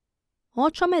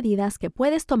8 medidas que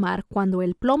puedes tomar cuando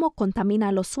el plomo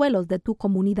contamina los suelos de tu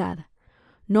comunidad.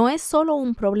 No es solo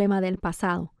un problema del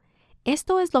pasado.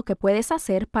 Esto es lo que puedes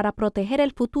hacer para proteger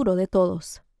el futuro de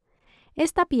todos.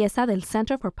 Esta pieza del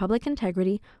Center for Public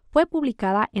Integrity fue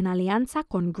publicada en alianza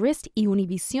con Grist y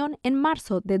Univision en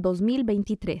marzo de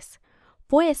 2023.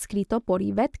 Fue escrito por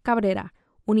Ivette Cabrera.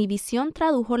 Univision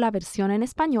tradujo la versión en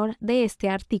español de este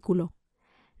artículo.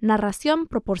 Narración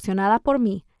proporcionada por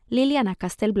mí, Liliana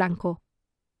Castelblanco.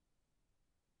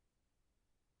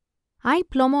 ¿Hay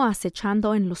plomo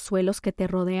acechando en los suelos que te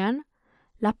rodean?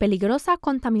 La peligrosa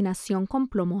contaminación con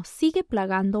plomo sigue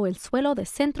plagando el suelo de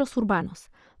centros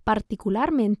urbanos,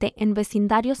 particularmente en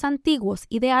vecindarios antiguos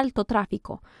y de alto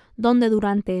tráfico, donde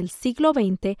durante el siglo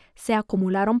XX se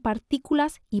acumularon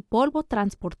partículas y polvo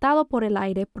transportado por el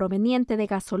aire proveniente de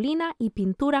gasolina y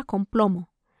pintura con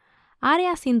plomo.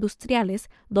 Áreas industriales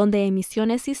donde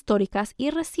emisiones históricas y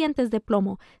recientes de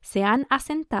plomo se han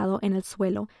asentado en el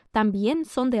suelo también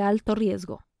son de alto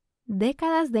riesgo.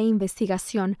 Décadas de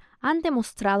investigación han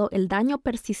demostrado el daño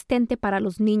persistente para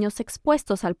los niños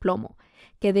expuestos al plomo,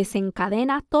 que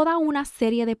desencadena toda una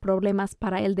serie de problemas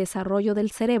para el desarrollo del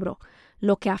cerebro,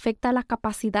 lo que afecta la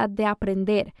capacidad de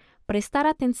aprender, prestar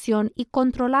atención y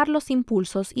controlar los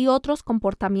impulsos y otros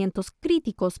comportamientos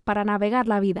críticos para navegar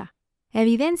la vida.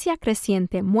 Evidencia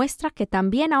creciente muestra que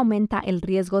también aumenta el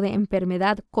riesgo de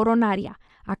enfermedad coronaria,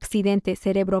 accidente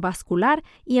cerebrovascular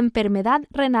y enfermedad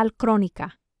renal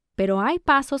crónica. Pero hay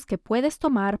pasos que puedes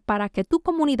tomar para que tu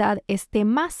comunidad esté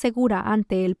más segura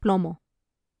ante el plomo.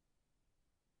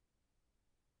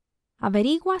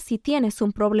 Averigua si tienes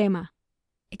un problema.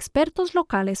 Expertos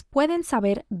locales pueden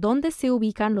saber dónde se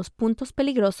ubican los puntos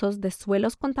peligrosos de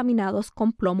suelos contaminados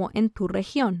con plomo en tu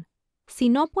región. Si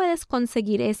no puedes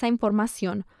conseguir esa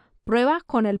información, prueba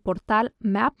con el portal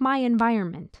Map My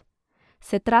Environment.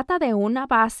 Se trata de una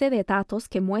base de datos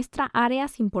que muestra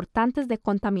áreas importantes de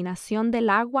contaminación del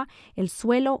agua, el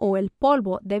suelo o el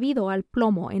polvo debido al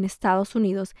plomo en Estados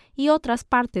Unidos y otras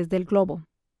partes del globo.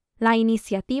 La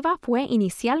iniciativa fue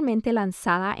inicialmente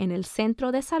lanzada en el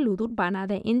Centro de Salud Urbana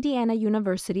de Indiana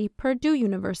University, Purdue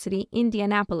University,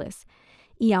 Indianapolis,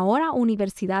 y ahora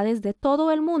universidades de todo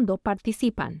el mundo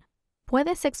participan.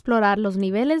 Puedes explorar los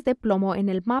niveles de plomo en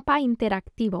el mapa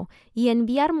interactivo y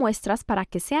enviar muestras para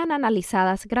que sean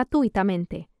analizadas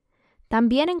gratuitamente.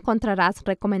 También encontrarás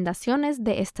recomendaciones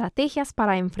de estrategias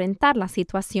para enfrentar la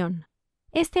situación.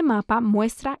 Este mapa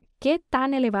muestra qué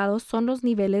tan elevados son los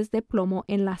niveles de plomo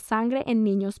en la sangre en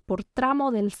niños por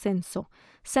tramo del censo,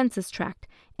 Census Tract,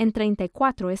 en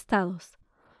 34 estados.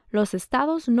 Los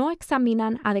estados no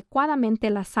examinan adecuadamente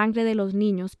la sangre de los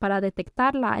niños para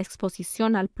detectar la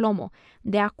exposición al plomo,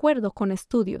 de acuerdo con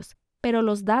estudios, pero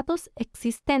los datos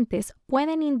existentes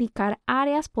pueden indicar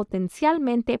áreas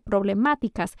potencialmente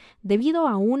problemáticas debido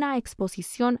a una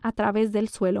exposición a través del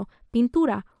suelo,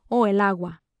 pintura o el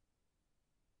agua.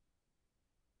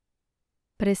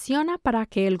 Presiona para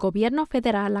que el gobierno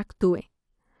federal actúe.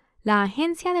 La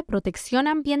Agencia de Protección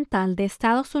Ambiental de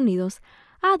Estados Unidos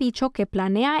ha dicho que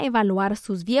planea evaluar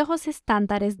sus viejos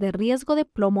estándares de riesgo de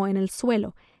plomo en el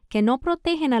suelo, que no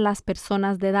protegen a las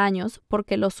personas de daños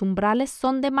porque los umbrales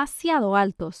son demasiado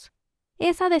altos.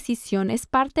 Esa decisión es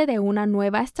parte de una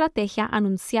nueva estrategia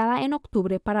anunciada en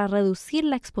octubre para reducir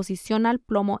la exposición al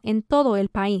plomo en todo el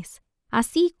país,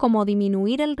 así como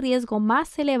disminuir el riesgo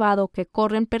más elevado que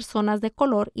corren personas de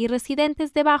color y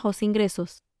residentes de bajos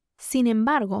ingresos. Sin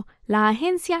embargo, la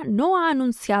agencia no ha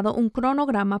anunciado un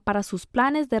cronograma para sus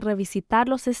planes de revisitar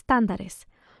los estándares.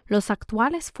 Los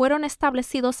actuales fueron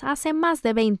establecidos hace más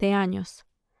de 20 años.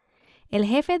 El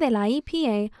jefe de la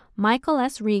EPA, Michael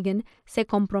S. Regan, se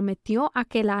comprometió a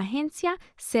que la agencia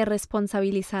se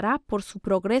responsabilizará por su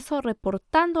progreso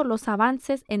reportando los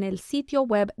avances en el sitio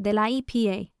web de la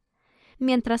EPA.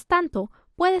 Mientras tanto,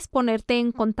 puedes ponerte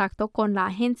en contacto con la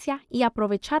agencia y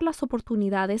aprovechar las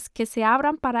oportunidades que se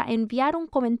abran para enviar un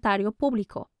comentario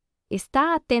público.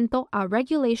 Está atento a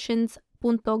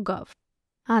regulations.gov.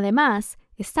 Además,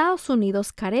 Estados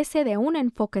Unidos carece de un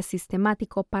enfoque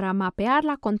sistemático para mapear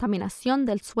la contaminación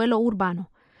del suelo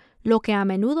urbano, lo que a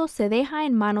menudo se deja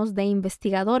en manos de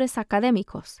investigadores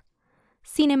académicos.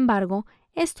 Sin embargo,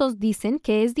 estos dicen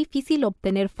que es difícil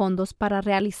obtener fondos para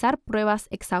realizar pruebas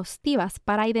exhaustivas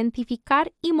para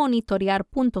identificar y monitorear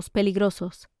puntos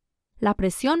peligrosos. La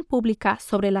presión pública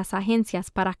sobre las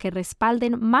agencias para que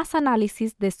respalden más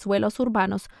análisis de suelos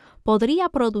urbanos podría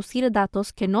producir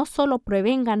datos que no solo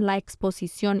prevengan la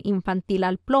exposición infantil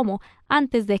al plomo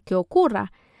antes de que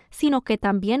ocurra, sino que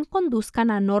también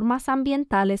conduzcan a normas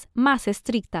ambientales más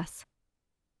estrictas.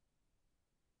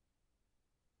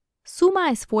 Suma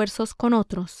esfuerzos con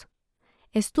otros.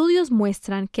 Estudios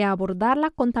muestran que abordar la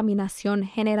contaminación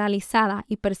generalizada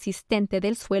y persistente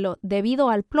del suelo debido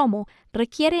al plomo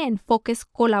requiere enfoques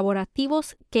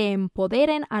colaborativos que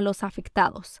empoderen a los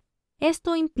afectados.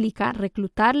 Esto implica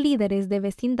reclutar líderes de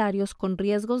vecindarios con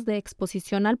riesgos de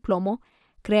exposición al plomo,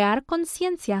 crear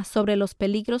conciencia sobre los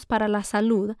peligros para la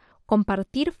salud,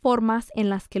 compartir formas en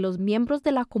las que los miembros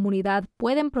de la comunidad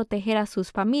pueden proteger a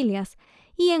sus familias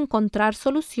y encontrar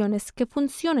soluciones que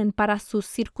funcionen para sus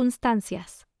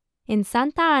circunstancias. En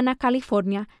Santa Ana,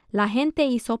 California, la gente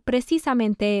hizo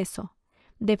precisamente eso.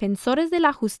 Defensores de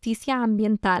la justicia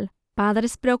ambiental,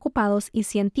 padres preocupados y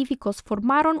científicos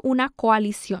formaron una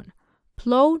coalición,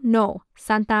 Plow No,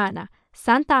 Santa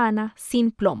Ana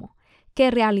sin plomo,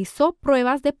 que realizó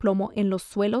pruebas de plomo en los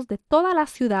suelos de toda la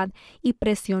ciudad y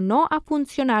presionó a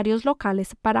funcionarios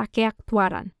locales para que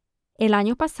actuaran. El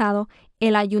año pasado,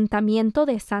 el Ayuntamiento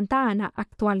de Santa Ana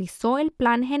actualizó el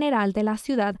Plan General de la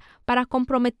ciudad para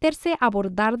comprometerse a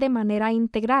abordar de manera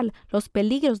integral los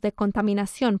peligros de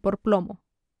contaminación por plomo.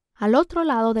 Al otro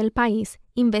lado del país,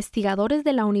 investigadores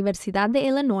de la Universidad de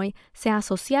Illinois se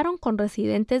asociaron con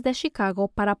residentes de Chicago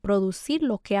para producir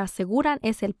lo que aseguran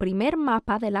es el primer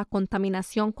mapa de la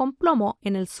contaminación con plomo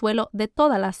en el suelo de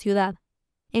toda la ciudad.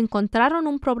 Encontraron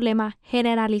un problema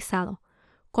generalizado.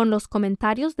 Con los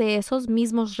comentarios de esos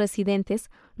mismos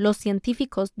residentes, los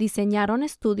científicos diseñaron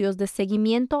estudios de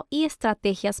seguimiento y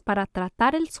estrategias para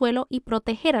tratar el suelo y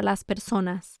proteger a las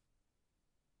personas.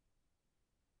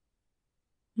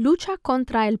 Lucha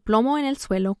contra el plomo en el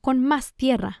suelo con más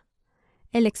tierra.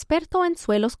 El experto en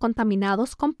suelos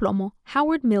contaminados con plomo,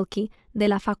 Howard Milkey, de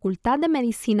la Facultad de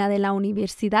Medicina de la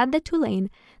Universidad de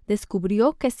Tulane,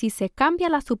 descubrió que si se cambia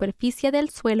la superficie del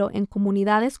suelo en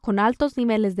comunidades con altos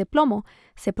niveles de plomo,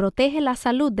 se protege la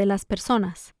salud de las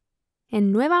personas.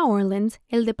 En Nueva Orleans,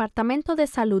 el Departamento de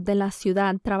Salud de la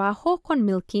ciudad trabajó con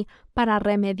Milkey para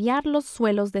remediar los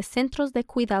suelos de centros de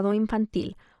cuidado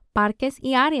infantil, parques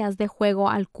y áreas de juego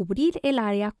al cubrir el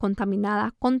área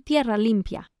contaminada con tierra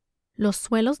limpia. Los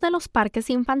suelos de los parques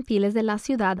infantiles de la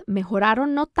ciudad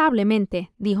mejoraron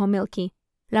notablemente, dijo Milkey.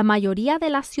 La mayoría de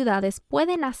las ciudades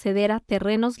pueden acceder a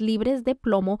terrenos libres de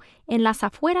plomo en las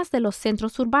afueras de los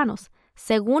centros urbanos,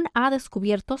 según ha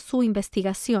descubierto su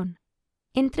investigación.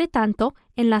 Entretanto,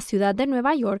 en la ciudad de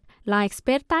Nueva York, la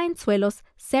experta en suelos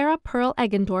Sarah Pearl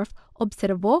Eggendorf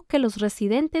observó que los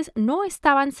residentes no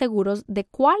estaban seguros de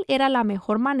cuál era la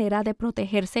mejor manera de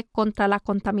protegerse contra la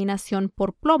contaminación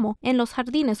por plomo en los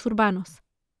jardines urbanos.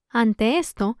 Ante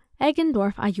esto,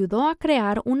 Eggendorf ayudó a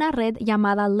crear una red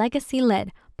llamada Legacy LED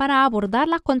para abordar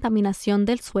la contaminación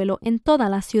del suelo en toda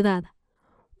la ciudad.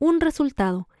 Un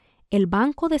resultado: el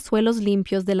Banco de Suelos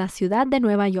Limpios de la ciudad de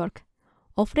Nueva York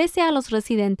ofrece a los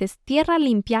residentes tierra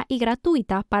limpia y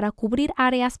gratuita para cubrir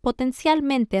áreas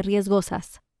potencialmente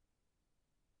riesgosas.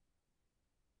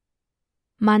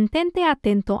 Mantente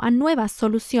atento a nuevas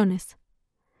soluciones.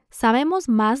 Sabemos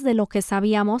más de lo que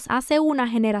sabíamos hace una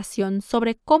generación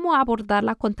sobre cómo abordar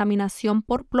la contaminación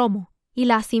por plomo, y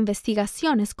las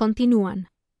investigaciones continúan.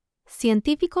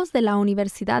 Científicos de la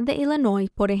Universidad de Illinois,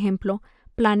 por ejemplo,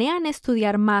 planean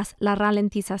estudiar más la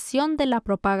ralentización de la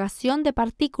propagación de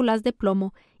partículas de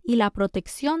plomo y la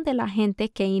protección de la gente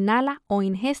que inhala o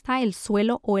ingesta el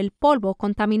suelo o el polvo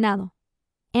contaminado.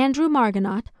 Andrew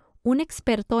Margonaut, un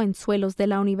experto en suelos de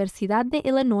la Universidad de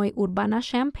Illinois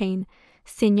Urbana-Champaign,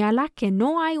 señala que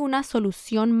no hay una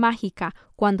solución mágica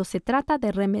cuando se trata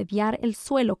de remediar el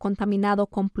suelo contaminado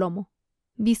con plomo.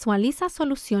 Visualiza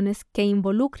soluciones que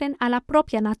involucren a la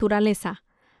propia naturaleza.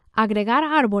 Agregar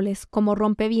árboles como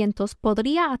rompevientos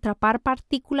podría atrapar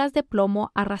partículas de plomo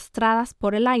arrastradas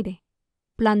por el aire.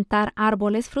 Plantar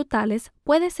árboles frutales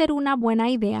puede ser una buena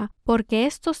idea porque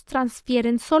estos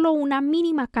transfieren solo una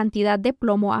mínima cantidad de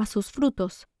plomo a sus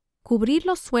frutos. Cubrir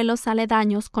los suelos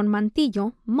aledaños con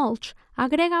mantillo, mulch,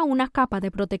 agrega una capa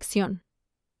de protección.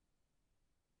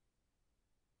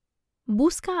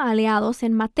 Busca aliados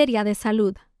en materia de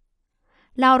salud.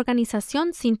 La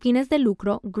organización sin fines de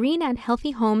lucro Green and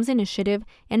Healthy Homes Initiative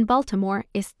en Baltimore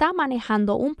está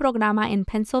manejando un programa en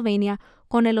Pennsylvania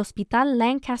con el Hospital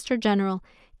Lancaster General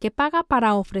que paga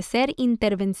para ofrecer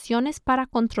intervenciones para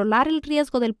controlar el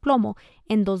riesgo del plomo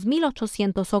en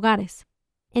 2.800 hogares.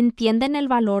 Entienden el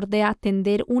valor de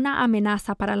atender una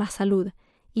amenaza para la salud,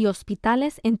 y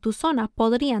hospitales en tu zona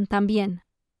podrían también.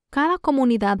 Cada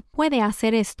comunidad puede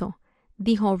hacer esto,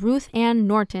 dijo Ruth Ann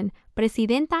Norton,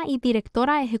 presidenta y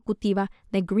directora ejecutiva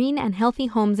de Green and Healthy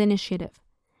Homes Initiative.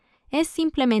 Es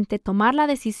simplemente tomar la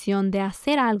decisión de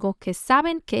hacer algo que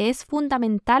saben que es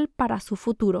fundamental para su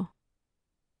futuro.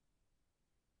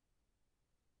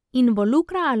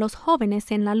 Involucra a los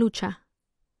jóvenes en la lucha.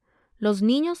 Los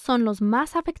niños son los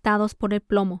más afectados por el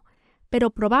plomo, pero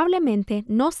probablemente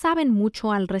no saben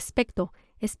mucho al respecto,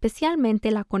 especialmente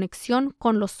la conexión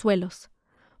con los suelos.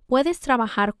 Puedes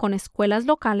trabajar con escuelas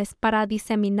locales para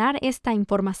diseminar esta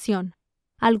información.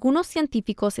 Algunos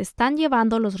científicos están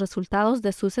llevando los resultados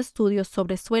de sus estudios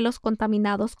sobre suelos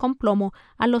contaminados con plomo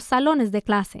a los salones de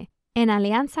clase, en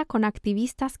alianza con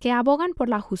activistas que abogan por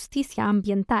la justicia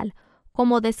ambiental,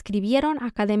 como describieron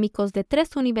académicos de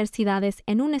 3 universidades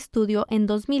en un estudio en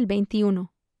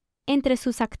 2021. Entre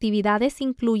sus actividades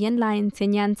incluyen la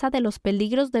enseñanza de los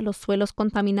peligros de los suelos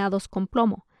contaminados con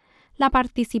plomo, la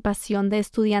participación de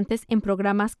estudiantes en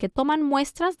programas que toman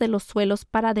muestras de los suelos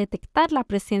para detectar la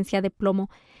presencia de plomo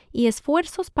y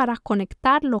esfuerzos para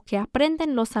conectar lo que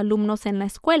aprenden los alumnos en la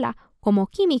escuela, como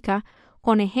química,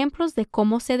 con ejemplos de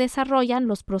cómo se desarrollan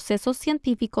los procesos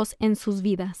científicos en sus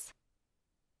vidas.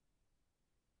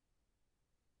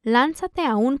 Lánzate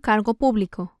a un cargo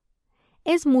público.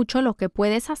 Es mucho lo que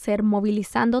puedes hacer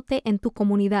movilizándote en tu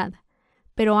comunidad,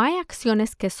 pero hay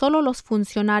acciones que solo los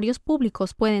funcionarios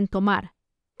públicos pueden tomar.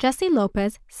 Jesse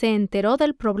López se enteró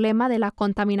del problema de la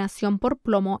contaminación por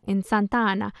plomo en Santa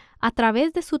Ana a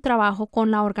través de su trabajo con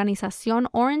la organización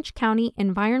Orange County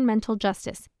Environmental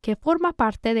Justice, que forma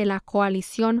parte de la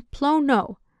coalición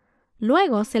plomo.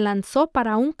 Luego se lanzó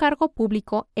para un cargo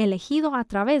público elegido a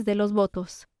través de los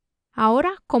votos.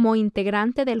 Ahora, como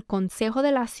integrante del Consejo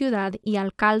de la Ciudad y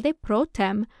alcalde pro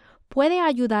tem, puede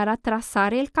ayudar a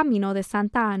trazar el camino de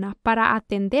Santa Ana para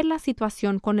atender la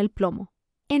situación con el plomo.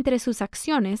 Entre sus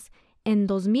acciones, en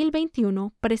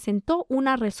 2021 presentó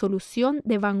una resolución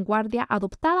de vanguardia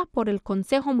adoptada por el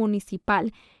Consejo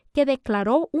Municipal que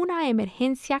declaró una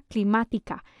emergencia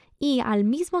climática y, al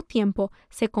mismo tiempo,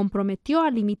 se comprometió a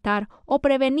limitar o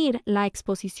prevenir la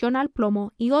exposición al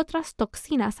plomo y otras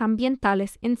toxinas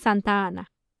ambientales en Santa Ana.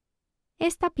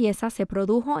 Esta pieza se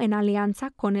produjo en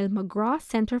alianza con el McGraw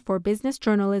Center for Business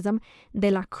Journalism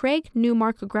de la Craig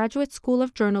Newmark Graduate School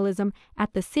of Journalism at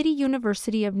the City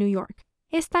University of New York.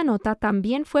 Esta nota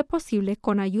también fue posible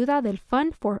con ayuda del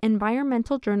Fund for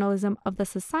Environmental Journalism of the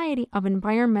Society of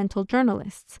Environmental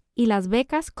Journalists y las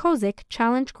becas COSIC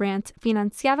Challenge Grants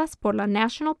financiadas por la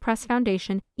National Press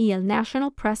Foundation y el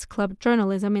National Press Club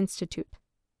Journalism Institute.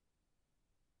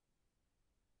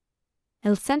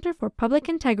 El Center for Public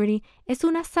Integrity es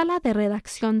una sala de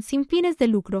redacción sin fines de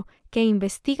lucro que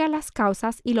investiga las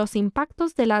causas y los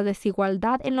impactos de la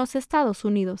desigualdad en los Estados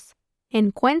Unidos.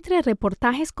 Encuentre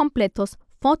reportajes completos,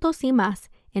 fotos y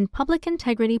más en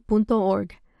publicintegrity.org,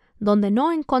 donde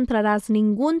no encontrarás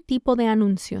ningún tipo de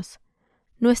anuncios.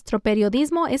 Nuestro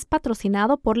periodismo es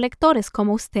patrocinado por lectores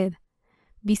como usted.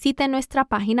 Visite nuestra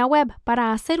página web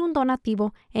para hacer un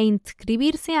donativo e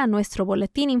inscribirse a nuestro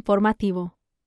boletín informativo.